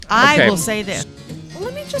I will say this. Well,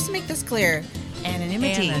 let me just make this clear.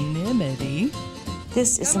 Anonymity.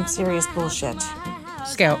 This is some serious bullshit.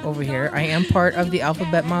 Scout over here. I am part of the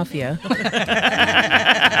Alphabet Mafia.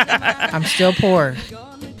 I'm still poor.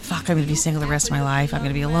 Fuck, I'm going to be single the rest of my life. I'm going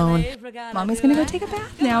to be alone. Mommy's going to go take a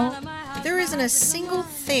bath now. There isn't a single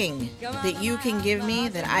thing that you can give me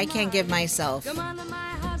that I can't give myself.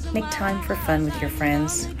 Make time for fun with your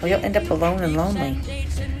friends, or you'll end up alone and lonely.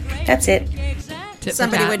 That's it.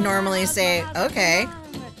 Somebody would normally say, okay.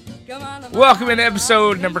 Welcome to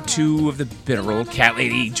episode number 2 of the Bitter Old Cat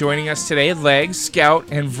Lady. Joining us today, Legs, Scout,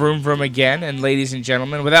 and Vroom Vroom again. And ladies and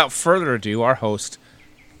gentlemen, without further ado, our host,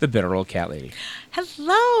 the Bitter Old Cat Lady.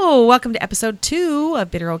 Hello. Welcome to episode 2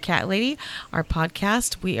 of Bitter Old Cat Lady, our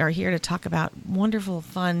podcast. We are here to talk about wonderful,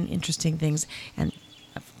 fun, interesting things and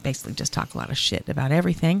basically just talk a lot of shit about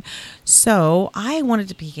everything. So I wanted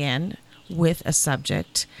to begin with a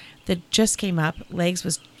subject that just came up. Legs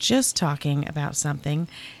was just talking about something,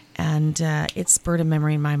 and it spurred a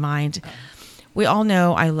memory in my mind. We all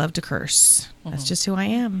know I love to curse. That's just who I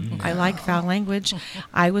am. I like foul language.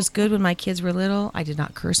 I was good when my kids were little. I did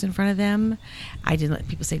not curse in front of them. I didn't let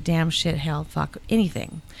people say damn, shit, hell, fuck,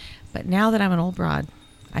 anything. But now that I'm an old broad,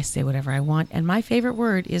 I say whatever I want. And my favorite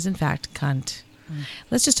word is, in fact, cunt.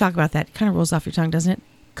 Let's just talk about that. It kind of rolls off your tongue, doesn't it?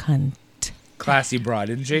 Cunt. Classy broad,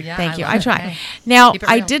 didn't she? Yeah, Thank you. love I it. try. Hey. Now, Keep it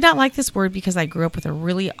I real. did not like this word because I grew up with a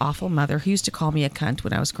really awful mother who used to call me a cunt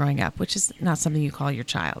when I was growing up, which is not something you call your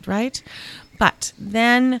child, right? But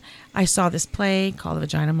then I saw this play called The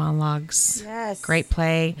Vagina Monologues. Yes. Great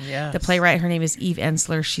play. Yes. The playwright, her name is Eve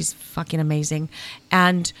Ensler. She's fucking amazing.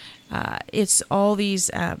 And it's all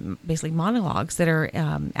these basically monologues that are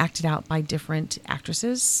acted out by different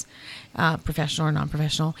actresses, professional or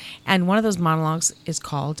non-professional. And one of those monologues is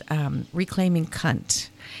called Reclaiming Cunt.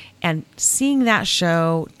 And seeing that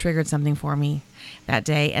show triggered something for me that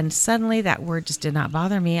day. And suddenly that word just did not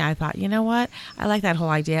bother me. I thought, you know what? I like that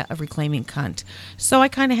whole idea of reclaiming cunt. So I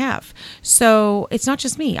kind of have. So it's not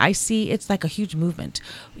just me. I see it's like a huge movement.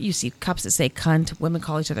 You see cups that say cunt. Women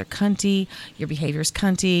call each other cunty. Your behavior is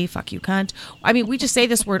cunty. Fuck you, cunt. I mean, we just say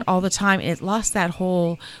this word all the time. And it lost that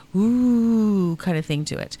whole ooh kind of thing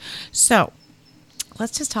to it. So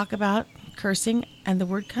let's just talk about cursing and the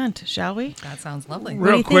word cunt, shall we? That sounds lovely. What do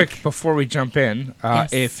Real you quick, think? before we jump in,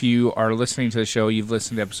 Yes. if you are listening to the show, you've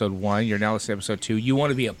listened to episode 1, you're now listening to episode 2, you want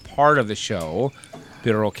to be a part of the show,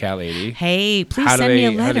 Bitter Old Cat Lady. Hey, please How do send me a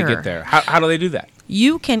they letter. get there? How do they do that?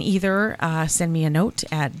 You can either send me a note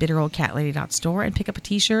at bitteroldcatlady.store and pick up a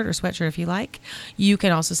t-shirt or sweatshirt if you like. You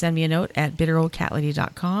can also send me a note at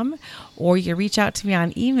bitteroldcatlady.com, or you can reach out to me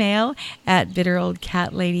on email at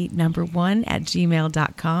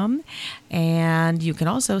bitteroldcatlady1@gmail.com. And you can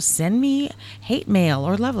also send me hate mail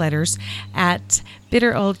or love letters at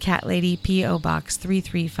Bitter Old Cat Lady, P.O. Box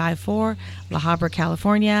 3354, La Habra,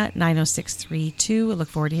 California, 90632. I look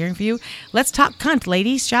forward to hearing from you. Let's talk cunt,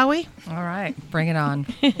 ladies, shall we? All right, bring it on.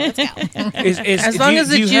 As long as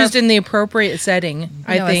it's used in the appropriate setting,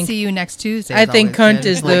 I I think. see you next Tuesday. I think cunt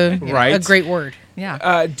is a Right. great word.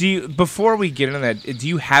 Yeah. Do you, before we get into that, do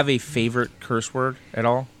you have a favorite curse word at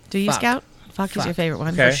all? Do you, Fuck. Scout? Fuck is your favorite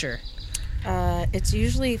one. Okay. For sure. It's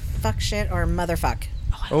usually fuck shit or motherfuck.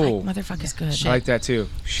 Oh, motherfuck is good. I like that too.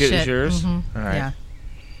 Shit is Shit. yours? Mhm. All right. Yeah.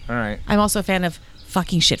 All right. I'm also a fan of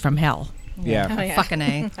fucking shit from hell. Yeah. Oh, yeah. Fucking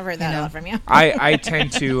A. I've heard that a lot from you. I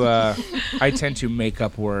tend to make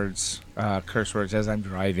up words, curse words as I'm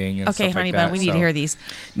driving and Okay, stuff honey like that. bun, we need to hear these.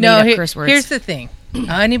 No, made-up curse words. here's the thing.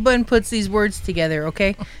 Honey Bun puts these words together,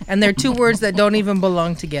 okay? And they're two words that don't even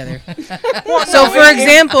belong together. So, for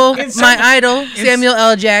example, my idol, Samuel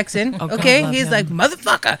L. Jackson, God, okay? love He's him. like,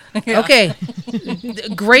 motherfucker. Okay.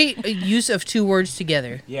 Great use of two words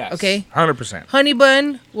together. Yes. Okay? 100%. Honey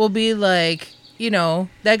Bun will be like, you know,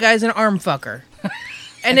 that guy's an arm fucker.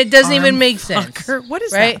 And it doesn't even make sense. Fucker? What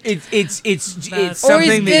is right? that? It's Or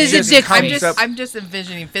something that he's a just dick. comes up. I'm just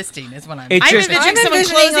envisioning fisting is what I'm. It I'm just envisioning someone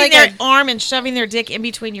envisioning closing like their a- arm and shoving their dick in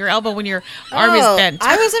between your elbow when your arm is bent.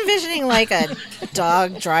 I was envisioning like a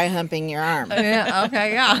dog dry humping your arm. Yeah.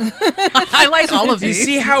 Okay. Yeah. I like all of you these.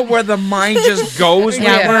 see how where the mind just goes? with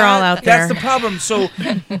Yeah, that? we're all out there. That's the problem. So,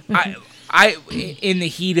 I in the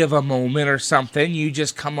heat of a moment or something, you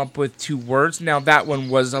just come up with two words. Now that one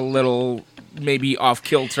was a little maybe off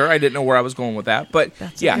kilter. I didn't know where I was going with that, but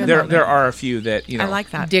That's a yeah, good there moment. there are a few that you know. I like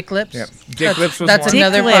that. Dick lips. Yep. Dick lips was That's one.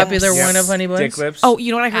 another Dick lips. popular one Yes. of Honey Buns. Dick lips. Oh,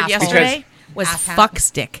 you know what I heard Asshole. yesterday? was Ass hat? fuck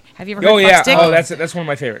stick. Have you ever heard Oh fuck yeah. stick? Oh, that's one of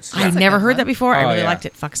my favorites. I've a never good heard that one. before. I Oh, really yeah. liked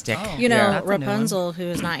it. Fuck stick. Oh. You know, Yeah. That's a new one. Rapunzel, who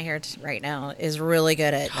is not here right now, is really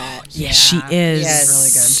good at that. Yes, she is.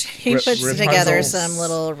 Yes, he Rip- puts Rapunzel. together some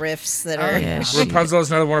little riffs that are. yeah. Rapunzel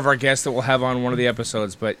is another one of our guests that we'll have on one of the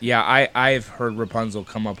episodes. But yeah, I've heard Rapunzel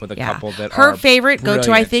come up with a Yeah. couple that Her are favorite go-to, I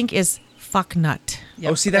brilliant. think, is fuck nut.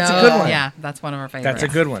 Oh, see, that's a good one. Yeah, that's one of our favorites.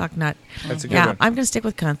 That's a good one. Fuck nut. That's a good Yeah, one. I'm gonna stick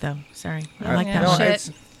with cunt though. Sorry, I like Yeah. that No, one. Shit.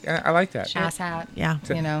 I like that. Ass hat. Yeah.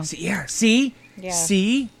 You know. See, yeah. See. Yeah.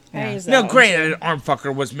 See. I use that Now, one, granted, too. an arm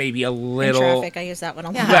fucker was maybe a In little traffic, I use that one a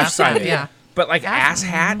lot. Yeah. left sided. Yeah. But like ass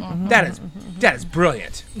hat, that is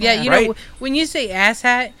brilliant. Yeah, you Right? know, when you say ass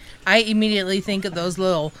hat, I immediately think of those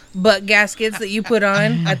little butt gaskets that you put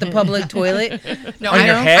on at the public toilet. No, On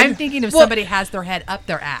your head? I'm thinking if somebody has their head up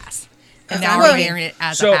their ass, and now Well, we're wearing it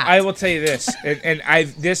as So a hat. I will tell you this, and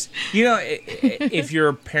I've this. You know, if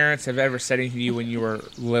your parents have ever said anything to you when you were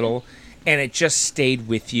little, and it just stayed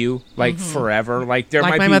with you like forever, like there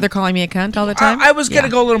Like might my be. mother calling me a cunt all the time. I was gonna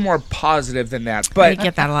Yeah. go a little more positive than that, but I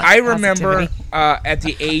get that a lot, I remember positivity. at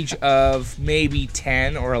the age of maybe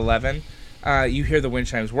 10 or 11, you hear the wind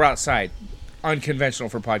chimes. We're outside, unconventional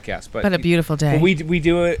for podcasts, but But a beautiful day. we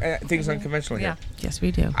do things unconventional here. Yeah. Yes,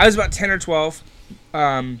 we do. I was about 10 or 12.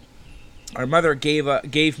 Our mother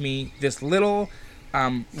gave me this little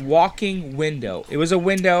walking window. It was a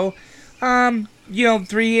window,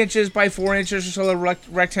 3 inches by 4 inches or so, a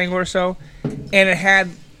rectangle or so, and it had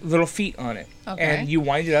little feet on it. Okay. And you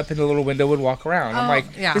wind it up, and the little window would walk around. I'm Oh, like,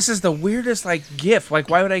 yeah. this is the weirdest gift. Like,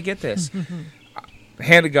 why would I get this?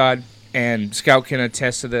 Hand of God, and Scout can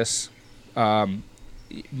attest to this.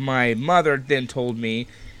 My mother then told me,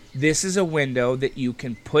 this is a window that you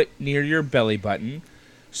can put near your belly button,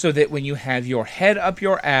 so that when you have your head up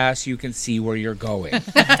your ass, you can see where you're going.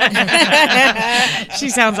 She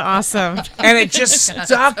sounds awesome. And it just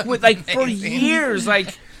stuck with for years.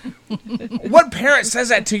 What parent says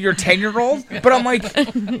that to your 10-year-old? But I'm like,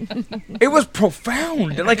 it was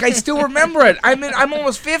profound. I still remember it. I mean, I'm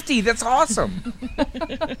almost 50. That's awesome.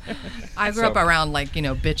 I grew up around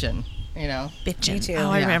bitching. Bitchin'. Me too. Oh,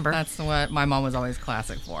 I Yeah, remember. That's what my mom was always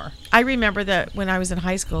classic for. I remember that when I was in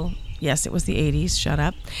high school. Yes, it was the 80s. Shut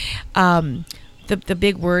up. The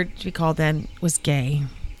big word to be called then was gay.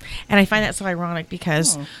 And I find that so ironic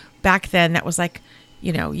because back then that was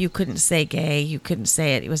you couldn't say gay. You couldn't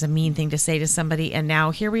say it. It was a mean thing to say to somebody. And now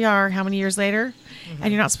here we are, how many years later?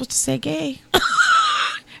 And you're not supposed to say gay.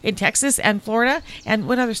 In Texas and Florida and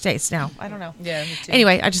what other states now? I don't know. Yeah, me too.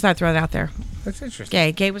 Anyway, I just thought I'd throw it out there. That's interesting.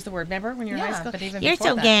 Gay. Gay was the word. Remember when you were in high school? but even You're before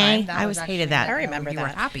so that gay. time, that I was always hated actually, that. I remember you were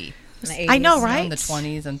that. happy. In the I know, 80s. right? In the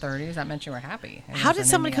 20s and 30s, that meant you were happy. It How did wasn't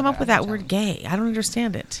somebody any come up other with that undertone. word gay? I don't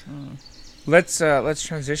understand it. Let's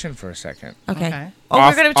transition for a second. Okay. Okay. Oh,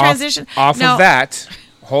 we're going to transition. Off No. of that.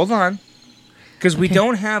 Hold on. Because we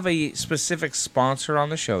don't have a specific sponsor on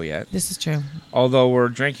the show yet. This is true. Although we're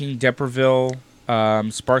drinking Deperville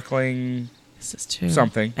sparkling This is true.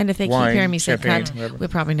 something. And if they Wine, keep hearing me say champagne, cunt, whatever. we'll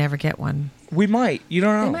probably never get one. We might. You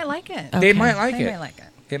don't know. They might like it. Okay. They might like They it. might like it.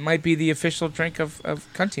 It might be the official drink of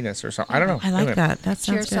cuntiness or something. I don't know. I like Anyway. that. That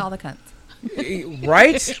sounds Cheers to all good. the cunts.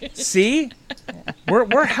 Right? See?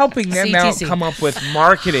 We're helping them out CTC. come up with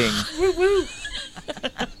marketing.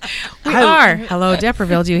 We are. Hello,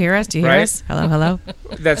 Deperville. Do you hear us? Do you hear Right? us? Hello, hello.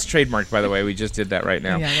 That's trademarked, by the way. We just did that right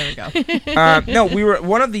now. Yeah, there we go. No, we were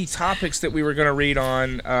one of the topics that we were going to read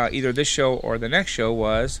on either this show or the next show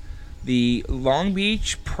was the Long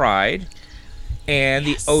Beach Pride and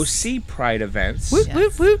the OC Pride events Woot,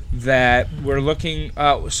 woot, woot. that we're looking.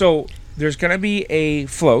 So there's going to be a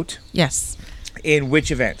float Yes. in which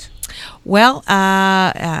event? Well,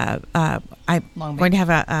 I'm Long going to have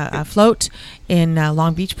a float in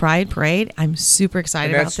Long Beach Pride Parade. I'm super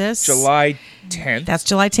excited And about this. July 10th. That's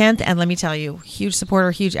July 10th, and let me tell you, huge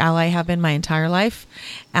supporter, huge ally, have been my entire life,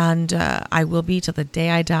 and I will be till the day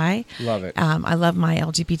I die. Love it. I love my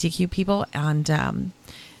LGBTQ people, and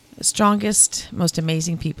strongest, most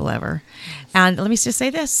amazing people ever. And let me just say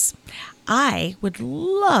this. I would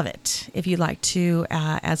love it if you'd like to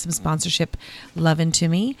add some sponsorship love into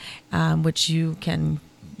me, which you can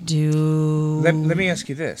do. Let me ask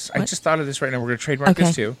you this. I What? just thought of this right now. We're going to trademark Okay.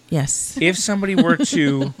 this too. Yes. If somebody were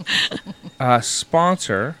to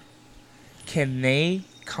sponsor, can they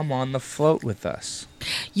come on the float with us?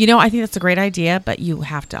 You know, I think that's a great idea, but you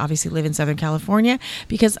have to obviously live in Southern California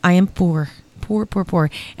because I am poor.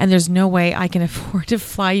 And there's no way I can afford to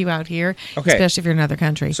fly you out here, Okay. especially if you're in another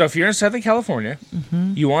country. So if you're in Southern California,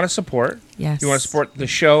 you want to support. Mm-hmm. Yes. You want to support the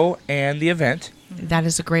show and the event. That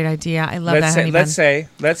is a great idea. I love that, honey bun.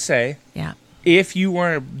 Let's say Yeah. if you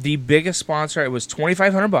were the biggest sponsor, it was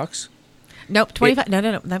 $2,500. Nope, 25.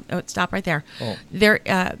 No, stop right there. Oh. There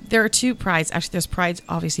are two prides. Actually, there's prides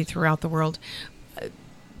obviously throughout the world.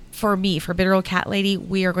 For me, for Bitter Old Cat Lady,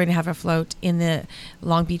 we are going to have a float in the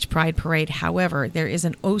Long Beach Pride Parade. However, there is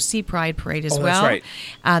an OC Pride Parade as Oh, well. that's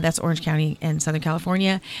right. That's Orange County in Southern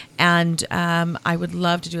California. And I would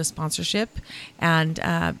love to do a sponsorship and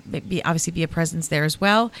obviously be a presence there as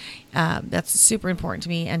well. That's super important to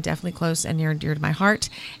me and definitely close and near and dear to my heart.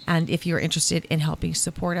 And if you're interested in helping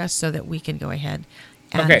support us so that we can go ahead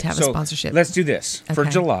and have a sponsorship. Let's do this. For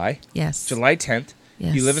Okay. July, Yes. July 10th,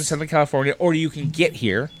 Yes. you live in Southern California, or you can get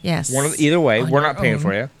here. Yes. Either way, On we're your not paying own.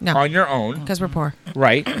 for you. No. On your own. Because we're poor.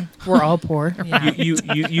 Right. We're all poor. You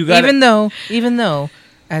got Even though,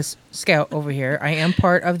 as Scout over here, I am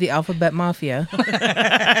part of the Alphabet Mafia.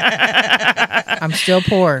 I'm still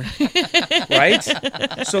poor. right?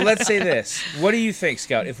 So let's say this. What do you think,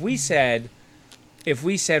 Scout? If we said for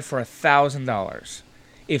 $1,000,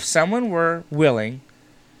 if someone were willing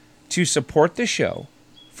to support the show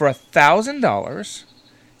for $1,000,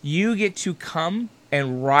 you get to come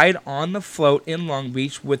and ride on the float in Long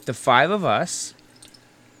Beach with the five of us.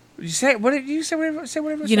 You say what did you say?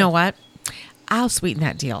 Whatever. You know what? I'll sweeten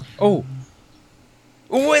that deal. Oh,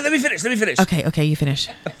 wait. Let me finish. Okay, you finish.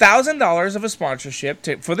 $1,000 of a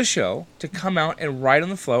sponsorship for the show to come out and ride on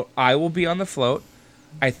the float. I will be on the float.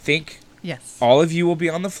 I think Yes. all of you will be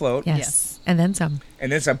on the float. Yes. Yes. And then some.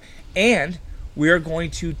 And then some. And we are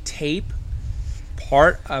going to tape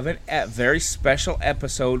part of a very special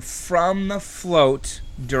episode from the float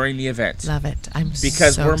during the event. Love it.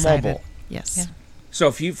 Because so we're excited. mobile. Yes. Yeah. So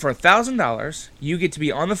if you for $1,000, you get to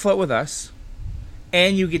be on the float with us,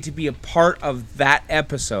 and you get to be a part of that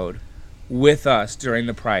episode with us during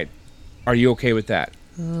the Pride. Are you okay with that?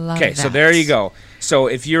 Love Okay, that. so there you go. So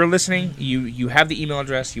if you're listening, you have the email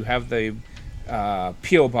address, you have the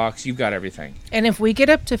P.O. box, you've got everything. And if we get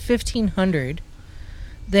up to 1,500,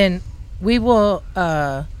 then we will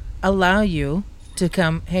allow you to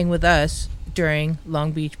come hang with us during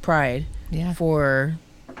Long Beach Pride Yeah. for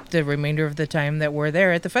the remainder of the time that we're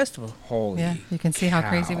there at the festival. Holy Yeah. You can see how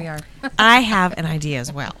crazy cow. we are. I have an idea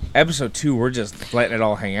as well. Episode 2, we're just letting it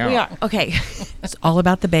all hang out. We are. Okay. It's all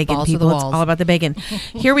about the bacon, Balls to the people. It's walls. all about the bacon.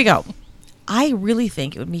 Here we go. I really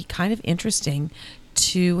think it would be kind of interesting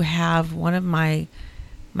to have one of my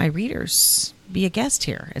readers be a guest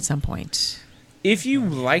here at some point. If you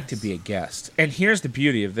would like to be a guest, and here's the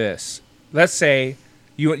beauty of this. Let's say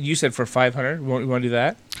you said for $500, you want to do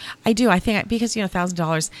that? I do. I think because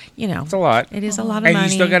 $1,000. It's a lot. It is a lot of And money.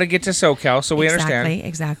 you still got to get to SoCal, so we understand.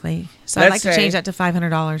 Exactly. So I'd Let's like to say- change that to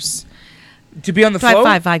 $500. To be on the float?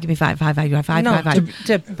 Five. Give me five. You have five. No, Five.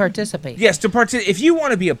 to participate. Yes, if you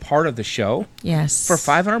want to be a part of the show, Yes. for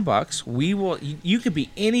 $500, we will. You could be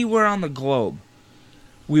anywhere on the globe.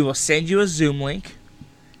 We will send you a Zoom link,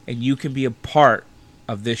 and you can be a part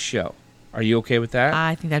of this show. Are you okay with that?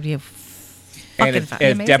 I think that'd be a and fucking if, fun.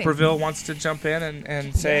 if Amazing. Deperville wants to jump in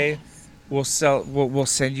and say, we'll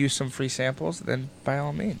send you some free samples, then by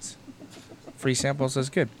all means, free samples is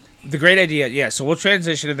good. The great idea, yeah. So we'll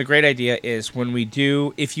transition to the great idea is when we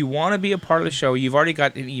do. If you want to be a part of the show, you've already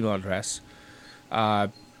got an email address.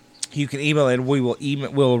 You can email in.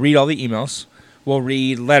 We'll read all the emails. We'll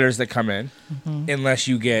read letters that come in, unless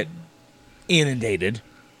you get inundated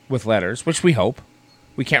with letters, which we hope.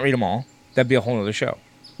 We can't read them all. That'd be a whole other show,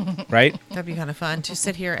 right? That'd be kind of fun to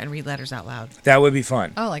sit here and read letters out loud. That would be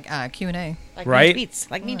fun, Oh, like Q&A. Like Right? mean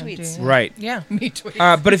tweets. Like mean tweets. right? Yeah. Me too.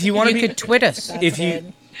 But if you want to You be, could twit us. if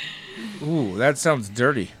you, ooh, that sounds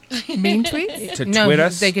dirty. Mean tweets? To No, twit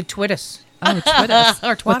us. they could twit us. Oh, twit us.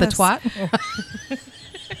 Or What, the twat us. twat?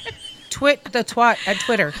 Twit the twat at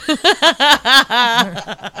Twitter.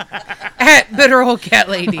 At Bitter Old Cat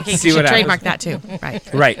Lady. Okay, See you what should happens. trademark that too.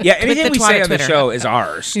 Right. Right. Yeah. Anything the we twat say at on the Twitter. show is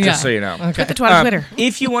ours. Yeah. Just so you know. Okay. Put the twat on Twitter.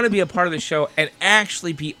 If you want to be a part of the show and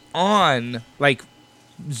actually be on like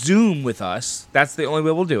Zoom with us, that's the only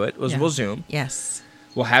way we'll do it. Yeah. We'll Zoom. Yes.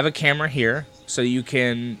 We'll have a camera here so you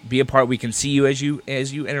can be a part. We can see you as you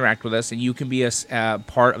interact with us, and you can be a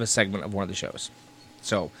part of a segment of one of the shows.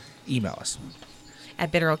 So email us.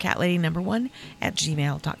 At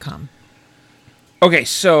bitterocatLady1@gmail.com. Okay,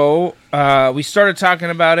 so we started talking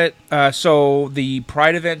about it. So the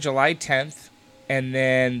Pride event, July 10th, and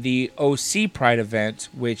then the OC Pride event,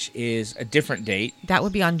 which is a different date. That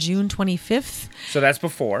would be on June 25th. So that's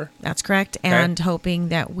before. That's correct. And hoping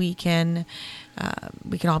that we can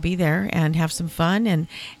all be there and have some fun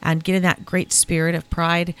and get in that great spirit of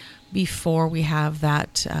Pride before we have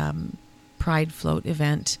that Pride float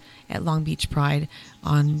event at Long Beach Pride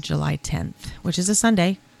on July 10th, which is a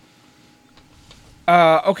Sunday.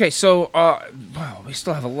 Okay, so wow, we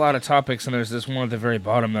still have a lot of topics, and there's this one at the very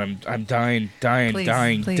bottom that I'm dying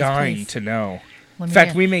Please. to know. Let In me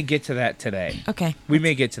fact, hear. we may get to that today. Okay. We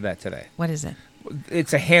may get to that today. What is it?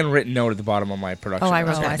 It's a handwritten note at the bottom of my production. Oh, I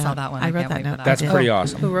notes. wrote that I saw note. that one. I I wrote can't that wait for note. that. That's pretty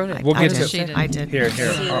awesome. Who wrote it? We'll I get did. to I did. Here. See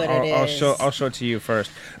what it I'll is. show it to you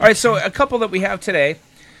first. All right, so a couple that we have today.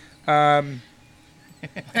 One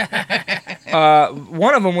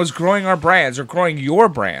of them was growing our brands or growing your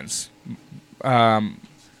brands.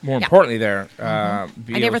 More importantly, there. I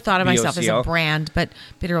never thought of myself as a BOCL. brand, but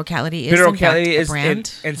Bitter Oak Cat Lady is Bitter in Oak Cat fact Lady a is,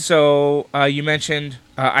 brand. and so you mentioned.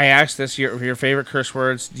 I asked this your favorite curse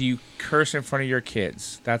words. Do you curse in front of your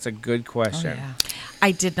kids? That's a good Oh, question. yeah.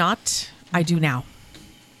 I did not. I do now.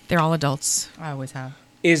 They're all adults. I always have.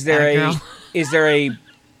 Is there Atta a girl. is there a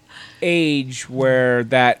age where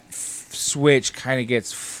that switch kind of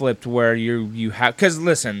gets flipped where you have? Because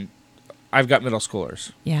listen, I've got middle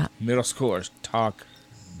schoolers. Yeah, Middle schoolers talk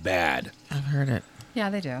bad, I've heard it. Yeah,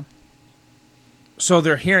 they do. so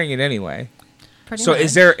they're hearing it anyway. Pretty So much.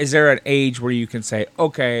 is there an age where you can say,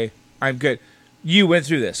 okay, I'm good? You went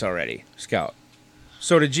through this already, Scout.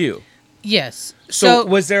 So did you. Yes. So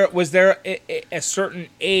was there a certain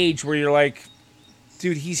age where you're like,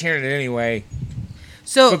 dude, he's hearing it anyway.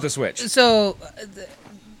 Flip the switch. So,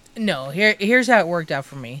 no. Here's how it worked out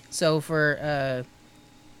for me. So for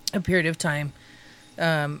a period of time,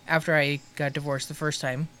 after I got divorced the first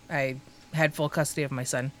time, I had full custody of my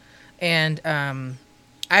son, and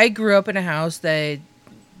I grew up in a house that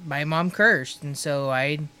my mom cursed, and so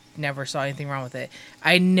I never saw anything wrong with it.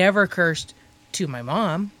 I never cursed to my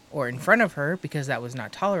mom or in front of her because that was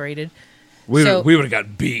not tolerated. We So- would have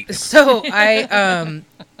got beat. So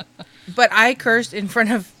but I cursed in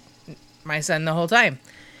front of my son the whole time.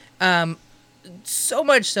 So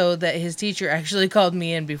much so that his teacher actually called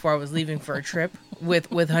me in before I was leaving for a trip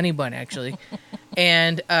with Honey Bun, actually.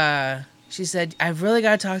 And she said, I've really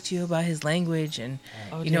got to talk to you about his language. And,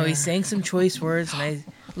 he's saying some choice words. And I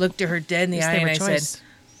looked at her dead in the eye and I said,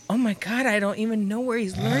 oh my God, I don't even know where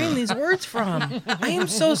he's learning these words from. I am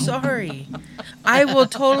so sorry. I will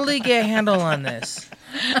totally get a handle on this.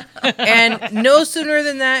 And no sooner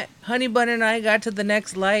than that, Honey Bun and I got to the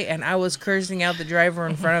next light and I was cursing out the driver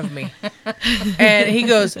in front of me. And he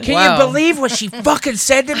goes, Can wow. you believe what she fucking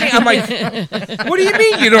said to me? I'm like, what do you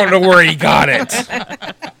mean you don't know where he got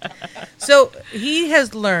it? So he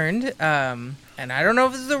has learned, and I don't know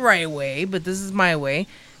if this is the right way, but this is my way,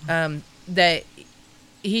 that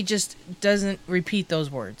he just doesn't repeat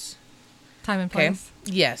those words. Time and Okay? place.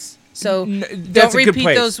 Yes. So That's don't a good repeat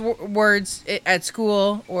place. those words at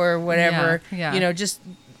school or whatever. Yeah, yeah. Just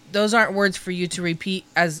those aren't words for you to repeat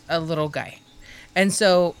as a little guy. And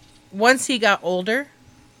so once he got older,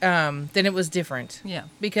 then it was different. Yeah.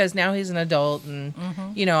 Because now he's an adult and,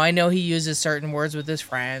 I know he uses certain words with his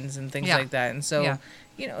friends and things Yeah. like that. And so, Yeah.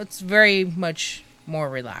 It's very much more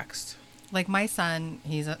relaxed. Like my son,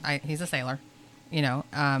 he's a sailor.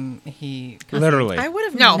 He Literally. I would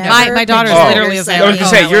have No, never my daughter's pictured literally a your sailor. I was gonna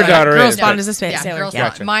say, your daughter Girl is, spawn but- is a sailor. girls Yeah.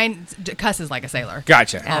 Gotcha. Mine cusses like a sailor.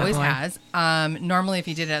 Gotcha. Always boy. has. Normally, if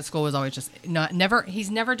he did it at school, was always just never.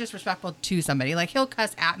 He's never disrespectful to somebody. Like he'll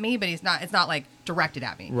cuss at me, but he's not. It's not like directed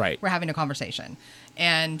at me. Right. We're having a conversation,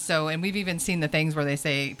 and we've even seen the things where they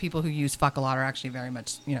say people who use fuck a lot are actually very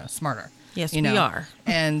much smarter. Yes, you we know? are.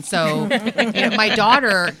 And so, my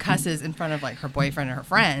daughter cusses in front of like her boyfriend or her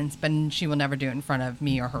friends, but she will never do it in front of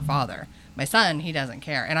me or her father. My son, he doesn't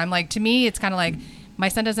care. And I'm like, to me, it's kind of like my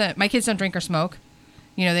kids don't drink or smoke.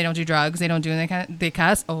 They don't do drugs. They don't do anything. They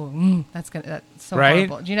cuss. Oh, that's so Right?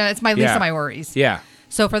 horrible. It's my least Yeah. of my worries. Yeah.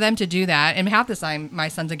 So for them to do that, and half the time, my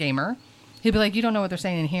son's a gamer. He'll be like, you don't know what they're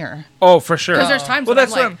saying in here. Oh, for sure. 'Cause there's times well, when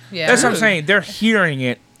that's I'm what like, yeah. that's what I'm dude. saying. They're hearing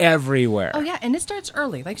it everywhere. Oh yeah, and it starts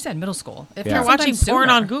early, like you said, middle school. If Yeah. They're not watching sometimes porn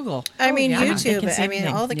sooner. on Google. I mean, yeah. They can YouTube. see I mean,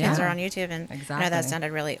 anything. all the kids Yeah. are on YouTube, and I know Exactly. that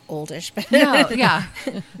sounded really oldish, but No, yeah.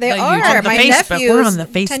 they Like are. YouTube. My Facebook. nephew We're is on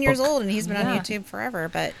the 10 years Facebook. old, and he's been on Yeah. YouTube forever.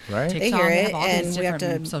 But Right? they TikTok, hear they it, have all these and we have to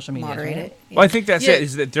different social medias, moderate right? it. Well, I think that's Yeah. it.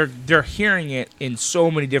 Is that they're hearing it in so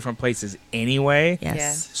many different places anyway.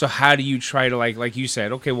 Yes. So how do you try to like you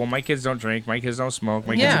said? Okay, well, my kids don't drink. My kids don't smoke.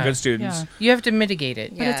 My kids Yeah. are good students. Yeah. You have to mitigate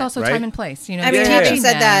it. But it's Yeah. also Right? time and place. I mean, Yeah, teaching yeah.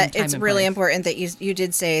 said that Time it's and really place. important that you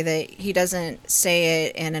did say that he doesn't say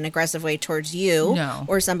it in an aggressive way towards you No.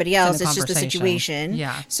 or somebody It's in else. a It's just the conversation. situation.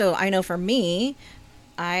 Yeah. So I know for me,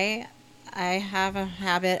 I have a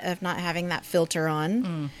habit of not having that filter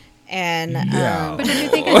on. And Yeah. But don't you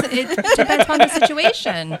think it depends on the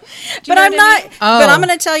situation? Do you but know I'm what I not. mean? But I'm Oh.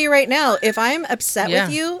 going to tell you right now, if I'm upset Yeah.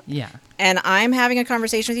 with you Yeah. and I'm having a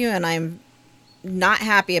conversation with you and I'm not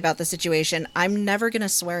happy about the situation, I'm never going to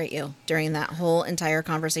swear at you during that whole entire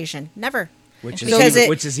conversation. Never. which Because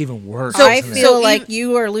is even worse. I isn't it? feel So like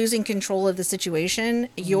you are losing control of the situation.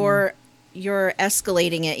 You're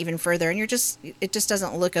escalating it even further, and it just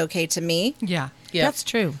doesn't look okay to me. Yeah. Yep. That's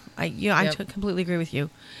true. I Yep. completely agree with you.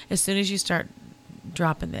 As soon as you start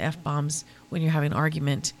dropping the F-bombs when you're having an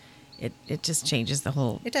argument, it just changes the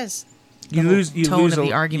whole It does. you lose tone lose of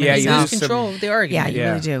the argument Yeah, is you out. lose some- Control of the argument. Yeah, you Yeah.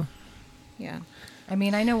 really do. Yeah. I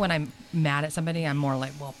mean, I know when I'm mad at somebody, I'm more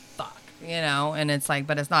like, well, fuck, and it's like,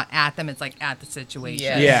 but it's not at them, it's like at the situation.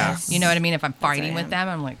 Yes. Yeah. You know what I mean? If I'm fighting I with am. them,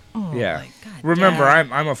 I'm like, oh, Yeah. like, God Remember,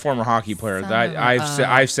 damn. I'm a former hockey player. Son of a-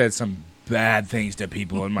 I've said some bad things to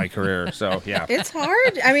people in my career. So yeah. It's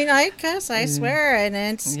hard. I mean, I cuss, I swear, and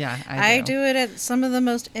it's Yeah, I do it at some of the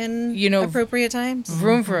most inappropriate times.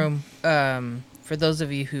 Vroom vroom. For those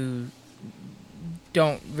of you who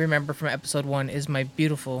don't remember from episode 1, is my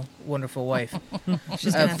beautiful, wonderful wife.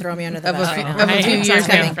 She's gonna throw me under the of a bus few- right of now. a few It's years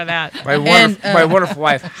coming. now. for that. My wonderful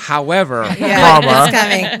wife. However, Yeah, comma, it's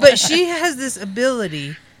coming. But she has this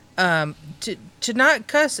ability to not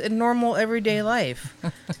cuss in normal everyday life.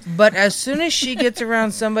 But as soon as she gets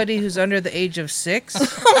around somebody who's under the age of 6,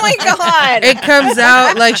 Oh my god! it comes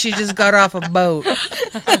out like she just got off a boat.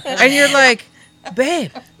 And you're like,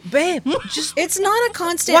 babe, just It's not a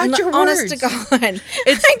constant. Watch your honest words. to God,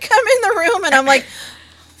 I come in the room and I'm like,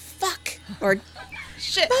 "Fuck" or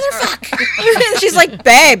 "shit, motherfuck," and she's like,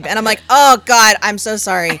 "Babe," and I'm like, "Oh God, I'm so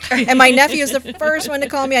sorry." And my nephew is the first one to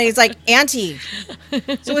call me, and he's like, "Auntie."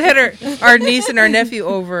 So we had our niece and our nephew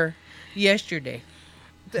over yesterday.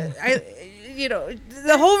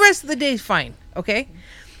 The whole rest of the day is fine, okay?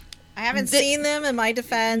 I haven't seen them. In my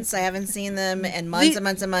defense, I haven't seen them in months These- and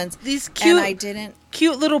months and months. These and I didn't.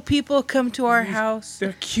 cute little people come to our house.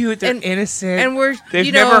 they're cute. They're And- innocent. and we're- they've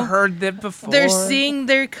you never know, heard them before. They're seeing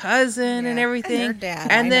their cousin and Yeah, everything. their dad.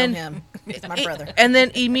 And I then know him. He's my brother. And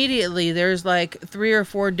then immediately there's like 3 or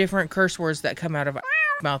 4 different curse words that come out of our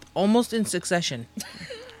mouth almost in succession.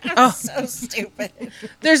 Oh, So stupid.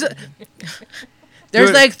 there's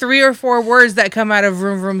Good. like 3 or 4 words that come out of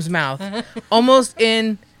Vroom Vroom's mouth almost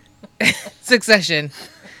in succession.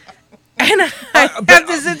 And I have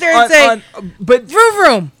to sit there and say, but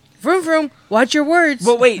Vroom Vroom, watch your words.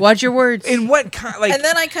 But wait. Watch your words. in what kind? Like And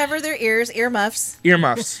then I cover their ears, earmuffs.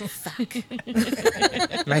 earmuffs.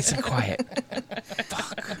 Nice and quiet.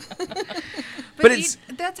 But it's-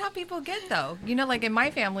 that's how people get though. Like in my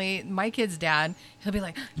family, my kid's dad, he'll be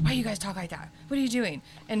like, "Why you guys talk like that? What are you doing?"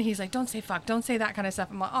 And he's like, "Don't say fuck, don't say that kind of stuff."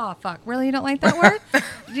 I'm like, "Oh fuck, really? You don't like that word?"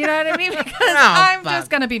 You know what I mean? Because I'm fuck. just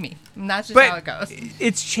gonna be me, and that's just how it But goes.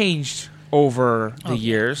 it's changed over the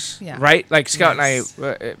years, Yeah. right? Like Scout Yes. and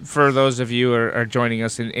I, for those of you who are joining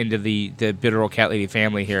us into the Bitter Old Cat Lady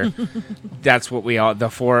family here, that's what we all, the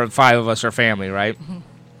 4 or 5 of us are family, right?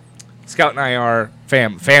 Scout and I are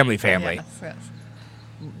family. Yes, yes.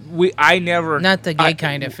 I never, Not the gay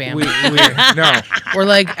kind of family. No, We're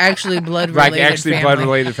like actually blood like related. actually family. blood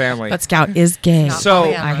related family. But Scout is gay. Not So-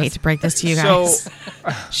 polyamorous. I hate to break this to you So- guys.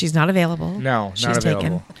 She's not available. No, She's not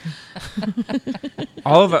available.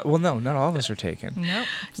 All of it. Well, no, not all of us are taken. Nope.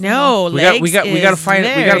 No, We got- legs we gotta is find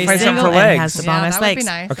very something single for and legs. has the Yeah, bomb-ass that would be legs.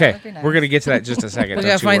 nice. That Okay, would be nice. we're gonna get to that in just a second. We don't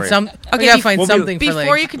gotta you find worry. some. Okay, we gotta find we'll be- something for Before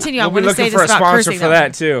like. you continue, I We'll be want to say looking this for a about sponsor cursing. for though.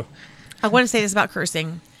 that too. I want to say this about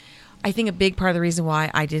cursing. I think a big part of the reason why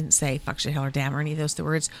I didn't say fuck, shit, hell, or damn, or any of those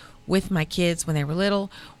words with my kids when they were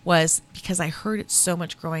little was because I heard it so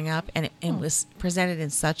much growing up, and it was presented in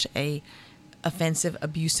such a offensive,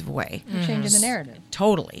 abusive way. You're changing the narrative.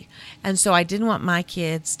 Totally. And so I didn't want my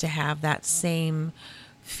kids to have that same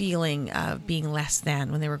feeling of being less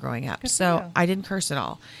than when they were growing up. for So you. I didn't curse at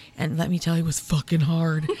all. And let me tell you, it was fucking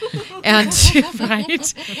hard. And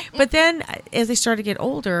right. But then as they started to get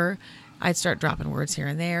older, I'd start dropping words here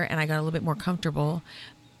and there, and I got a little bit more comfortable.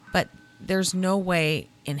 But there's no way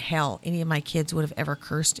in hell any of my kids would have ever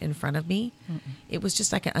cursed in front of me. It was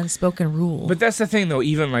just like an unspoken rule. But that's the thing, though.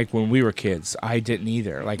 Even like when we were kids, I didn't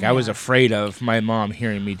either. Like I was afraid of my mom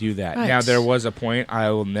hearing me do that. Right. Now there was a point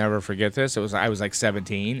I will never forget this. I was like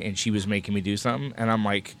 17, and she was making me do something, and I'm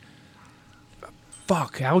like,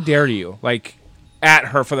 "Fuck! How dare you!" Like at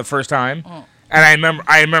her for the first time. And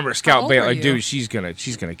I remember Scout old Bay were like, you? "Dude, she's gonna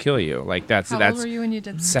kill you." Like that's How that's old were you when you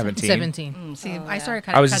did 17. 17. See, I started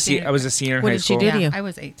I was cussing. I was a senior in What high did she school. do? Yeah, to you? I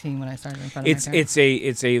was 18 when I started in front of It's my parents.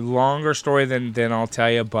 it's a longer story than I'll tell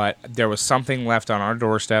you, but there was something left on our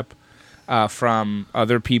doorstep from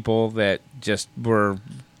other people that just were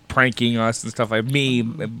pranking us and stuff like me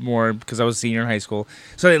more because I was a senior in high school.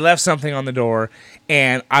 So they left something on the door,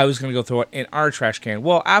 and I was going to go throw it in our trash can.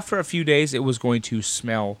 Well, after a few days, it was going to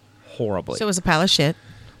smell horribly. so it was a pile of shit.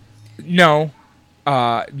 No,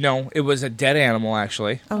 it was a dead animal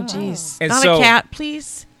actually. Oh, jeez. And Not so- a cat,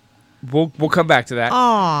 please. we'll come back to that.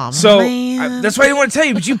 Oh, So man. that's why I didn't want to tell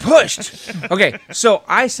you, but you pushed. Okay, so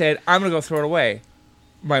I said I'm gonna go throw it away.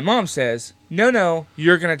 My mom says, no,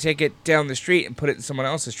 you're gonna take it down the street and put it in someone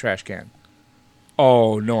else's trash can.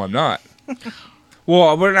 Oh no, I'm not.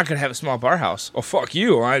 Well, we're not gonna have a small bar house. Oh fuck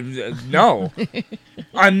you! No,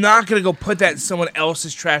 I'm not gonna go put that in someone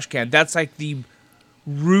else's trash can. That's like the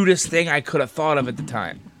rudest thing I could have thought of at the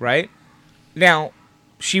time, right? Now,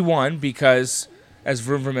 she won because, as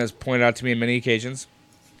Vroom Vroom has pointed out to me on many occasions,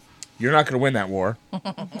 you're not gonna win that war.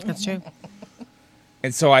 That's true.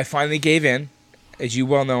 And so I finally gave in, as you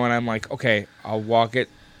well know, and I'm like, okay, I'll walk it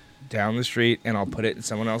down the street and I'll put it in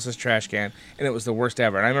someone else's trash can. And it was the worst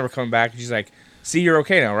ever. And I remember coming back and she's like, see, you're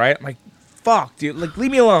okay now, right? I'm like, fuck, dude, like, leave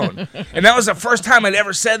me alone. And that was the first time I'd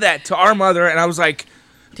ever said that to our mother. And I was like,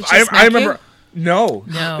 Did she I smack remember. you?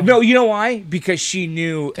 No, you know why? Because she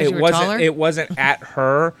knew 'Cause you were taller? it wasn't at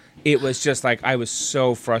her. It was just like I was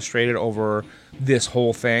so frustrated over this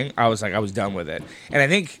whole thing. I was like, I was done with it. And I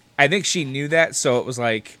think she knew that, so it was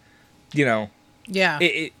like, you know, Yeah.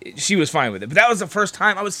 she was fine with it. But that was the first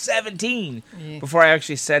time I was 17 before I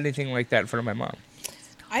actually said anything like that in front of my mom.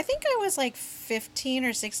 I think I was like 15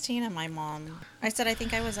 or 16, and my mom. I said I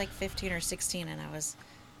think I was like 15 or 16, and I was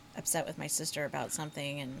upset with my sister about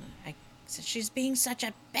something, and I said she's being such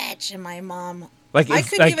a bitch, and my mom. Like I if-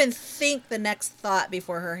 couldn't like- even think the next thought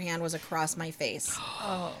before her hand was across my face.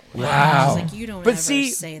 Wow. She's like, you don't But ever see,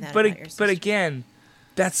 say that but about your sister. but again,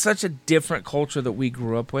 that's such a different culture that we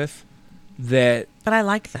grew up with. That But I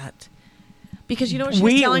like that. Because you know what she's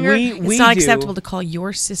We- telling her? we It's not do. acceptable to call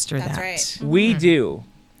your sister That's that. right. we do,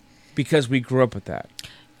 because we grew up with that.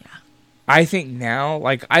 I think now,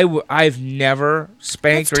 like I've never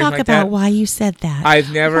spanked Let's or talk anything like about that. why you said that. I've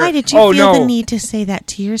never. Why did you oh, feel no. the need to say that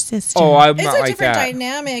to your sister? Oh, I'm It's not a like different that.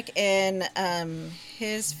 dynamic in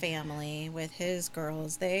his family with his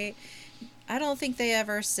girls. I don't think they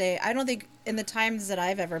ever say. I don't think in the times that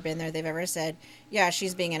I've ever been there, they've ever said, "Yeah,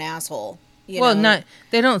 she's being an asshole." You Well, know?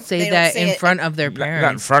 they don't say They don't that say in it- front of their Not in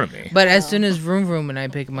parents. front of me. But as soon as Vroom Vroom and I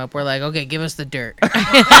pick him up, we're like, okay, give us the dirt.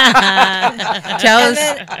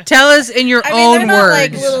 tell us in your I mean, own they're not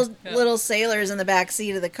like words. little sailors in the back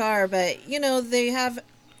seat of the car, but you know,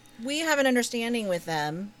 we have an understanding with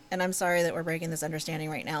them, and I'm sorry that we're breaking this understanding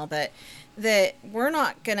right now, but that we're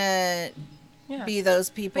not gonna be those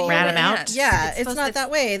people. Rat 'em that- out? Yeah, it's supposed- not that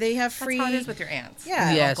way. They have free. That's how it is with your aunts.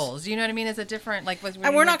 Yeah. Yes. Uncles. You know what I mean? It's a different, like, with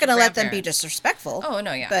And we're not your gonna let them be grandparents. disrespectful. Oh,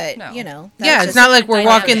 no, yeah. But No. you know, Yeah, that's it's just not like we're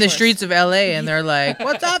walking the dynamic. streets of LA and they're like,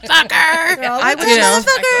 "What's up, sucker?" I would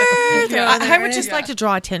You know. I would just like to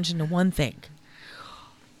draw attention to one thing.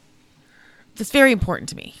 That's very important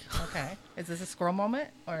to me. Okay. Is this a squirrel moment?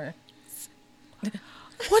 Or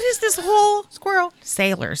What is this whole squirrel?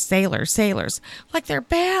 Sailors. Like they're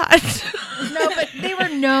bad. no, but they were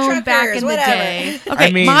known back Truckers, in the whatever. day. Okay,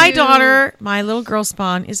 I mean- my daughter, my little girl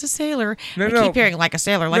Spawn, is a sailor. No, I no. keep hearing like a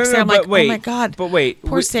sailor, like No, a sailor. I'm but like, wait, oh my god, But wait.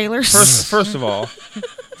 poor sailors. First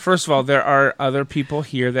of all, there are other people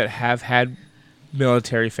here that have had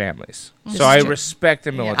military families. So I respect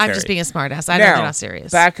the military. I'm just being a smartass. I know now, they're not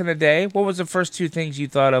serious. back in the day, what was the first two things you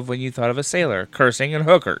thought of when you thought of a sailor? Cursing and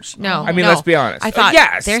hookers. No, I mean, no. let's be honest. I thought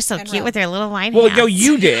yes. they're so And cute Ralph. with their little white Well, hats. no,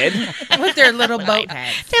 you did. With their little boat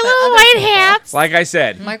hats. Their little white hats. Like I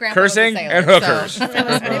said, My grandpa was a cursing sailor, and so- hookers. Maybe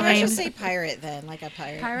I Fine. should say pirate then, like a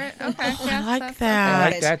pirate. Pirate? Okay. I yeah, like that's- that.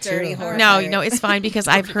 I like that Dirty too. whore No, pirate. no, it's fine because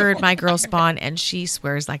I've heard my girl Spawn and she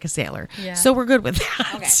swears like a sailor. Yeah. So we're good with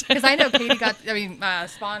that. Okay. Because I know Katie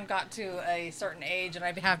Spawn got to a certain age, and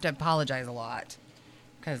I have to apologize a lot.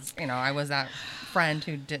 Because, I was that friend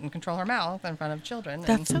who didn't control her mouth in front of children.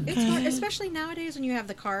 That's and, It's hard, okay. especially nowadays when you have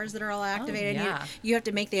the cars that are all activated. yeah. You have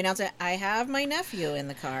to make the announcement. I have my nephew in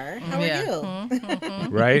the car. How are Yeah. you?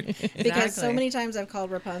 Right? Because so Exactly. many times I've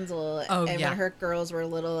called Rapunzel, Oh, and yeah. when her girls were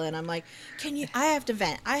little, and I'm like, I have to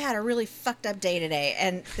vent. I had a really fucked up day today,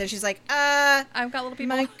 and then she's like, I've got little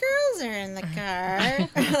people. my girls are in the car.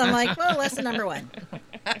 And I'm like, well, lesson number one.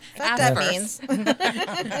 Fucked Ask up first.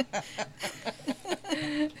 means.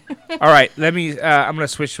 All right, let me. I'm going to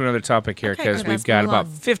switch to another topic here Okay, because good. we've Let's got move about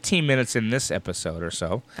on. 15 minutes in this episode or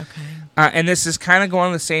so. Okay. And this is kind of going